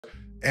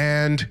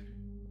and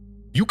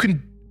you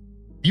can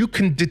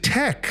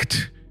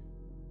detect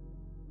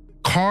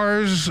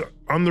cars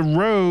on the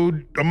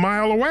road a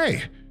mile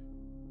away.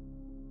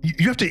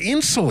 You have to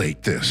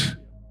insulate this.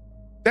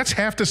 That's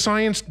half the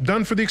science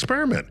done for the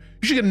experiment.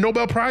 You should get a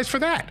Nobel Prize for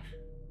that.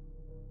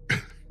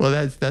 Well,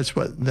 that's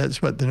what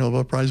the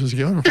Nobel Prize was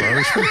given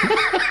for.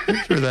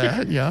 For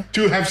that, yeah.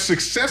 To have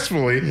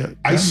successfully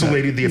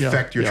isolated the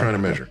effect you're trying to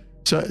measure.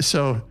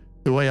 So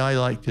the way I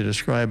like to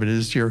describe it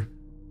is you're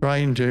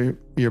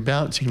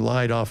bouncing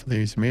light off of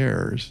these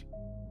mirrors,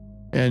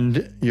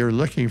 and you're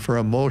looking for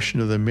a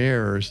motion of the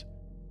mirrors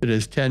that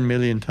is 10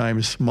 million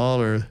times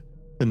smaller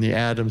than the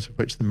atoms of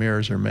which the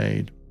mirrors are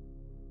made.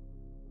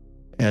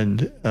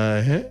 And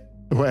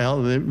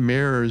well, the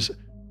mirrors,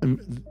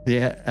 the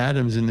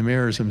atoms in the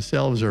mirrors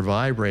themselves are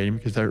vibrating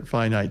because they're at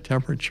finite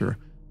temperature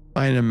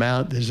by an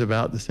amount that is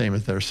about the same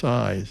as their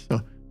size.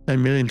 So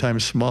 10 million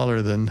times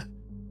smaller than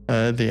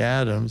the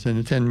atoms,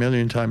 and 10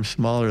 million times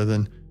smaller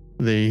than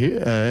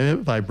the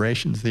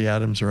vibrations the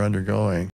atoms are undergoing.